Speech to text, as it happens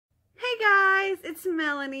guys, it's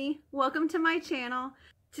Melanie. Welcome to my channel.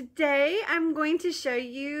 Today I'm going to show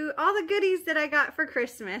you all the goodies that I got for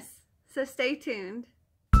Christmas, so stay tuned.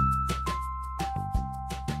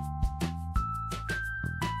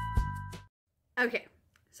 Okay,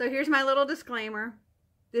 so here's my little disclaimer.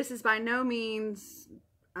 This is by no means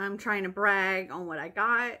I'm trying to brag on what I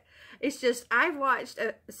got. It's just I've watched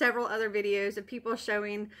several other videos of people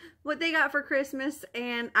showing what they got for Christmas,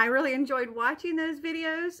 and I really enjoyed watching those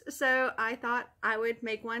videos, so I thought I would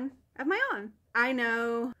make one of my own. I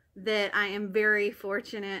know that I am very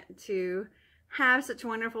fortunate to have such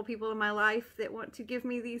wonderful people in my life that want to give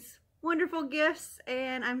me these wonderful gifts,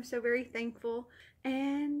 and I'm so very thankful.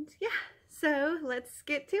 And yeah, so let's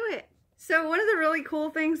get to it. So one of the really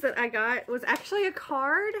cool things that I got was actually a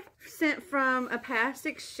card sent from a past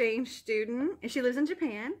exchange student, and she lives in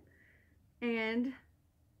Japan. And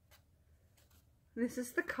this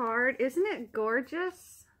is the card. Isn't it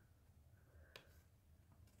gorgeous?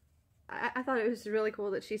 I thought it was really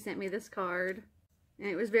cool that she sent me this card, and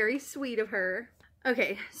it was very sweet of her.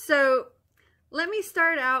 Okay, so let me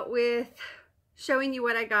start out with showing you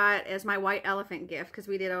what I got as my white elephant gift, because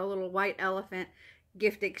we did a little white elephant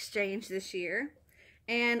gift exchange this year,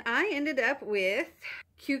 and I ended up with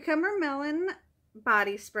cucumber melon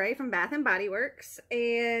body spray from Bath and Body Works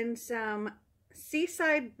and some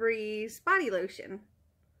Seaside Breeze body lotion.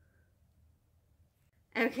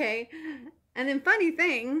 Okay, and then funny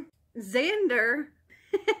thing, Xander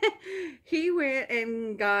he went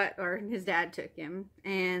and got, or his dad took him,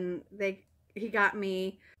 and he got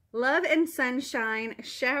me Love and Sunshine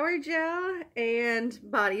shower gel and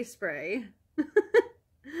body spray.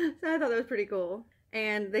 So I thought that was pretty cool,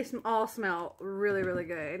 and they all smell really, really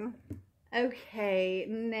good. Okay,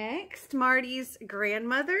 next, Marty's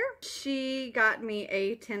grandmother. She got me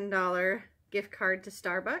a $10 gift card to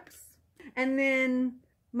Starbucks. And then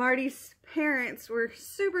Marty's parents were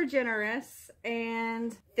super generous,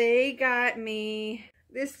 and they got me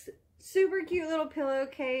this super cute little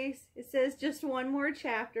pillowcase. It says "Just One More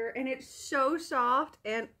Chapter," and it's so soft,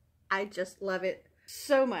 and I just love it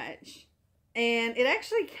so much. And it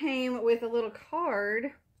actually came with a little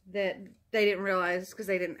card that they didn't realize because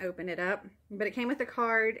they didn't open it up. But it came with a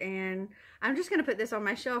card, and I'm just going to put this on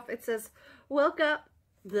my shelf. It says, "Woke up,"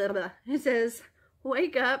 blah, blah. It says,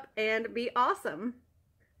 "Wake up and be awesome."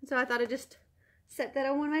 So I thought I'd just set that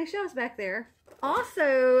on one of my shelves back there.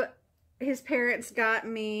 Also, his parents got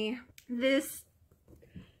me this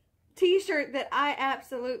t-shirt that I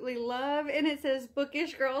absolutely love, and it says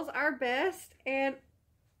 "Bookish Girls Are Best," and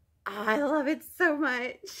I love it so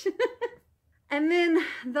much. And then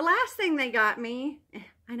the last thing they got me,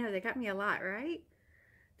 I know they got me a lot, right?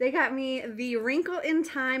 They got me the Wrinkle in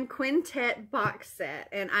Time Quintet box set,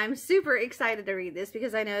 and I'm super excited to read this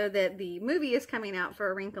because I know that the movie is coming out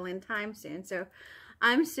for A Wrinkle in Time soon, so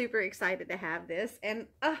I'm super excited to have this, and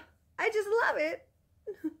I just love it.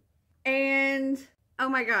 And oh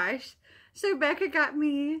my gosh, so Becca got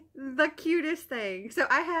me the cutest thing. So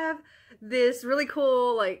I have this really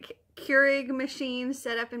cool like Keurig machine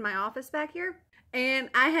set up in my office back here, and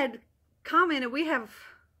I had commented, we have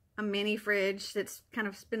a mini fridge that's kind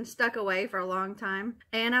of been stuck away for a long time,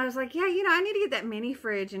 and I was like, yeah, you know, I need to get that mini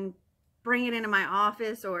fridge and bring it into my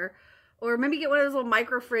office, or maybe get one of those little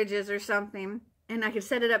micro fridges or something, and I could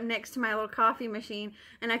set it up next to my little coffee machine,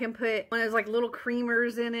 and I can put one of those like little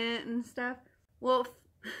creamers in it and stuff. Well,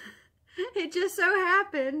 it just so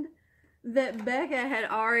happened that Becca had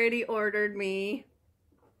already ordered me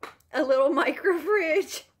a little micro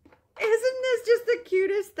fridge. Isn't this just the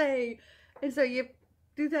cutest thing? And so you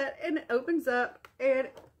do that, and it opens up, and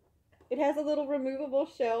it has a little removable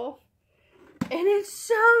shelf, and it's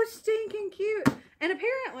so stinking cute. And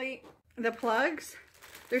apparently the plugs,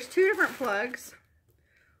 there's two different plugs.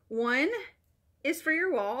 One is for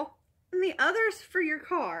your wall, and the other's for your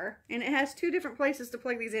car, and it has two different places to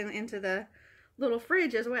plug these into the little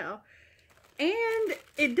fridge as well. And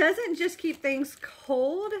it doesn't just keep things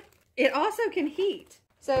cold, it also can heat.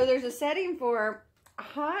 So there's a setting for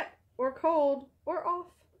hot or cold or off.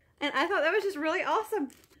 And I thought that was just really awesome.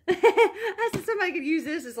 I said somebody could use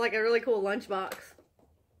this as like a really cool lunchbox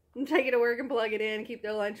and take it to work and plug it in and keep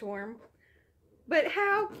their lunch warm. But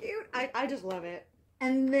how cute. I just love it.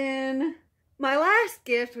 And then my last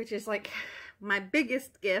gift, which is like my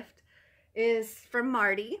biggest gift, is from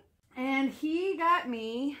Marty. And he got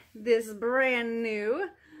me this brand new,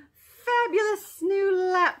 fabulous new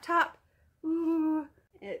laptop. Ooh,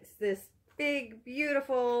 it's this big,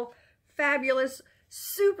 beautiful, fabulous,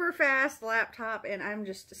 super fast laptop, and I'm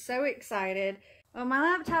just so excited. Well, my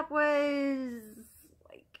laptop was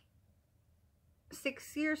like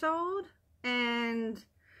 6 years old, and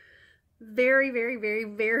very, very, very,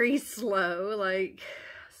 very slow, like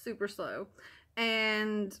super slow.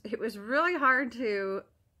 And it was really hard to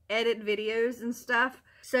edit videos and stuff.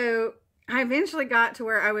 So I eventually got to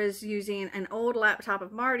where I was using an old laptop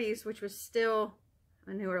of Marty's, which was still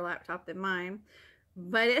a newer laptop than mine,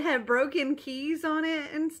 but it had broken keys on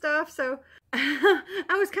it and stuff. So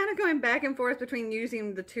I was kind of going back and forth between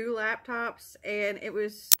using the two laptops, and it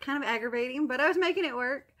was kind of aggravating, but I was making it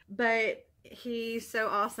work. But he's so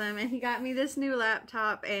awesome, and he got me this new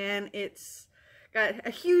laptop, and it's got a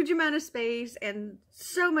huge amount of space and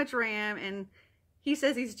so much RAM, and he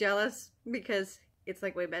says he's jealous because it's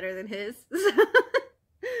like way better than his.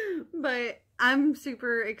 But I'm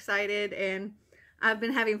super excited, and I've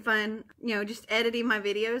been having fun, you know, just editing my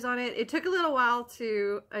videos on it. It took a little while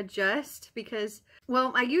to adjust because,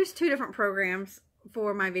 well, I use two different programs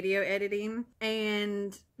for my video editing,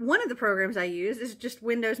 and one of the programs I use is just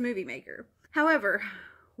Windows Movie Maker. However,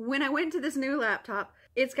 when I went to this new laptop,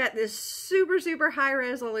 it's got this super, super high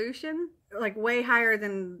resolution, like way higher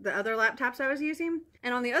than the other laptops I was using.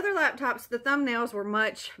 And on the other laptops, the thumbnails were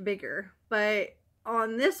much bigger. But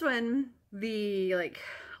on this one, the like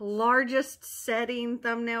largest setting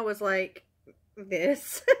thumbnail was like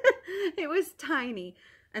this. It was tiny.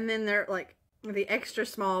 And then they're like, the extra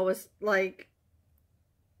small was like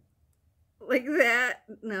that.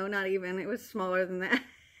 No, not even. It was smaller than that.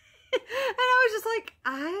 And I was just like,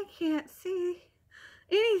 I can't see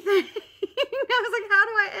anything. I was like, how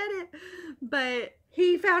do I edit? But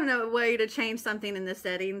he found a way to change something in the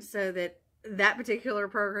settings so that that particular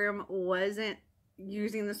program wasn't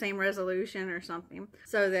using the same resolution or something,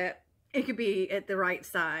 so that it could be at the right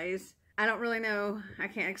size. I don't really know. I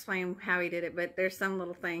can't explain how he did it, but there's some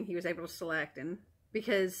little thing he was able to select, and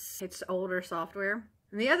because it's older software.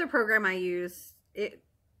 And the other program I use, it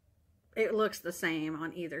looks the same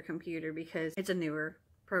on either computer because it's a newer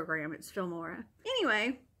program. It's Filmora.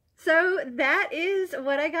 Anyway, so that is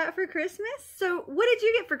what I got for Christmas. So what did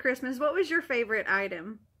you get for Christmas? What was your favorite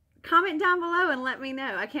item? Comment down below and let me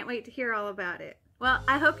know. I can't wait to hear all about it. Well,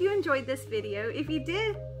 I hope you enjoyed this video. If you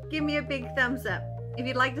did, give me a big thumbs up. If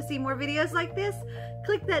you'd like to see more videos like this,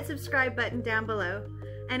 click that subscribe button down below.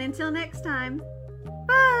 And until next time,